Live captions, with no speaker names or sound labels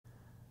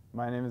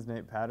My name is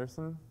Nate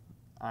Patterson.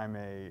 I'm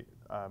a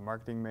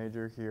marketing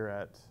major here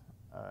at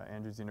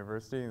Andrews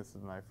University. This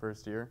is my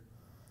first year,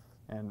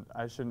 and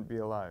I shouldn't be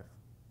alive.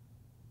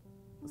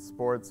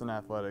 Sports and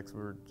athletics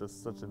were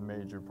just such a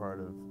major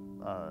part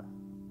of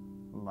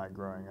my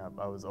growing up.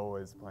 I was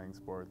always playing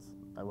sports,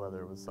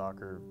 whether it was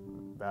soccer,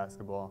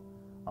 basketball.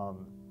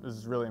 It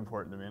was really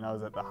important to me, and I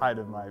was at the height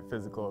of my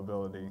physical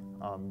ability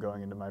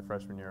going into my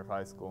freshman year of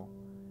high school.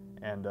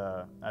 And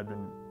I'd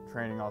been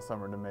training all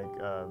summer to make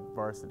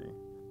varsity.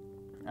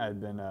 I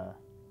had been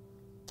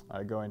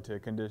going to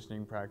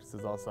conditioning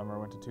practices all summer,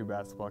 went to 2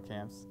 basketball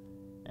camps,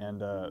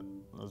 and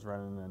was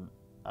running an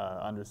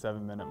under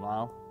 7-minute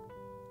mile.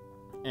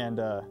 And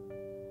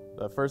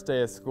the first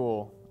day of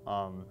school,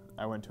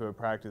 I went to a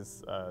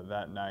practice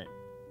that night,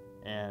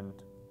 and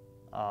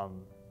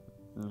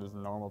it was a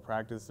normal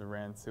practice. I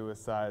ran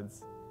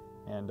suicides,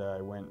 and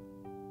I went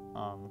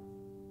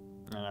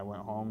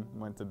home,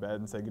 went to bed,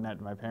 and said goodnight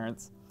to my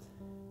parents,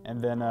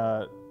 and then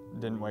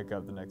didn't wake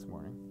up the next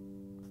morning.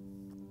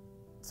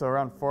 So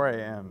around 4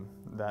 a.m.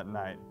 that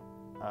night,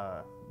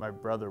 my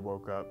brother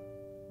woke up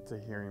to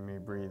hearing me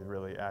breathe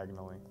really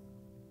agonally.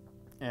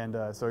 And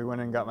so he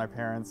went in and got my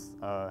parents,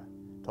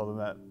 told them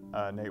that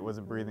Nate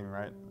wasn't breathing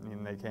right,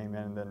 and they came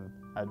in, and then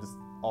I just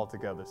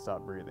altogether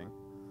stopped breathing.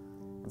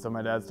 And so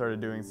my dad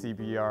started doing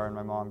CPR, and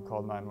my mom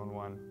called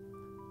 911,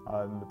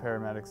 and the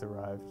paramedics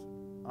arrived.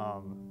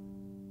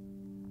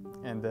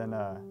 And then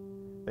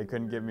they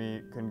couldn't get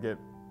me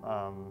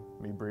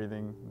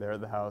breathing there at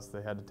the house.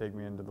 They had to take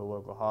me into the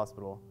local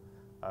hospital.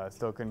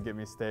 Still couldn't get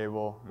me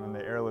stable, and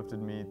they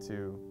airlifted me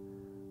to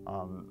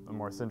a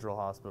more central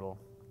hospital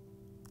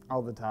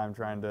all the time,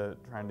 trying to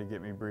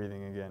get me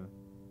breathing again.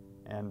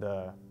 And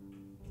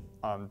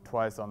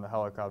twice on the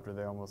helicopter,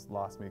 they almost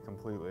lost me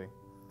completely.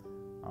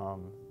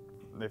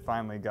 They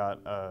finally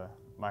got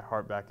my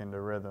heart back into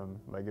rhythm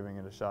by giving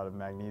it a shot of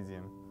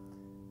magnesium,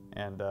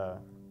 and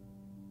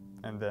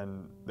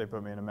then they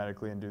put me in a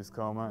medically induced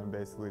coma and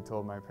basically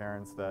told my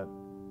parents that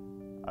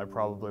I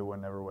probably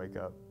would never wake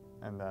up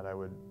and that I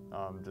would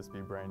just be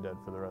brain dead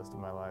for the rest of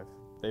my life.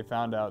 They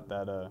found out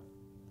that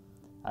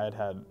I had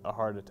had a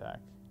heart attack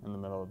in the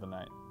middle of the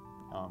night.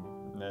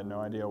 They had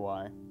no idea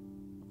why,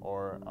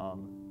 or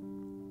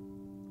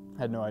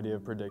had no idea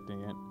of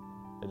predicting it.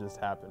 It just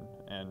happened,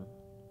 and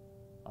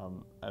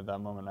at that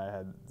moment I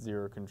had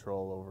zero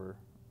control over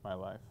my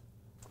life.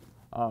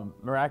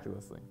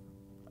 Miraculously,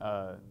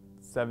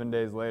 7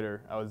 days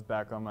later, I was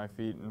back on my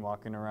feet and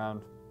walking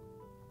around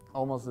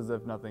almost as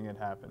if nothing had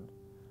happened,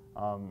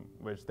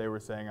 which they were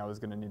saying I was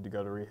going to need to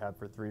go to rehab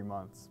for 3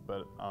 months,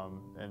 but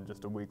and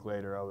just a week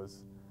later I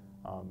was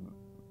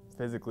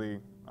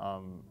physically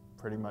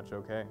pretty much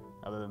okay,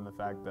 other than the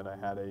fact that I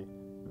had a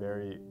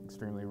very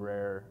extremely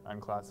rare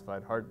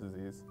unclassified heart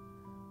disease.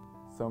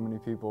 So many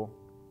people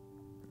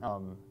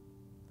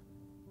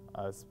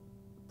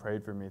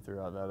prayed for me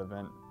throughout that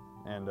event,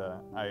 and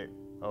I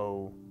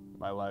owe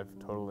my life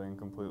totally and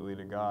completely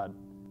to God.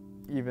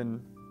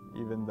 Even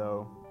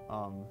though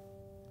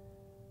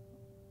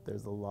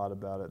there's a lot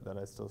about it that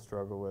I still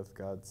struggle with,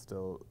 God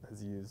still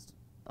has used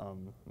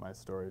my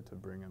story to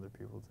bring other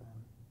people to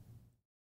Him.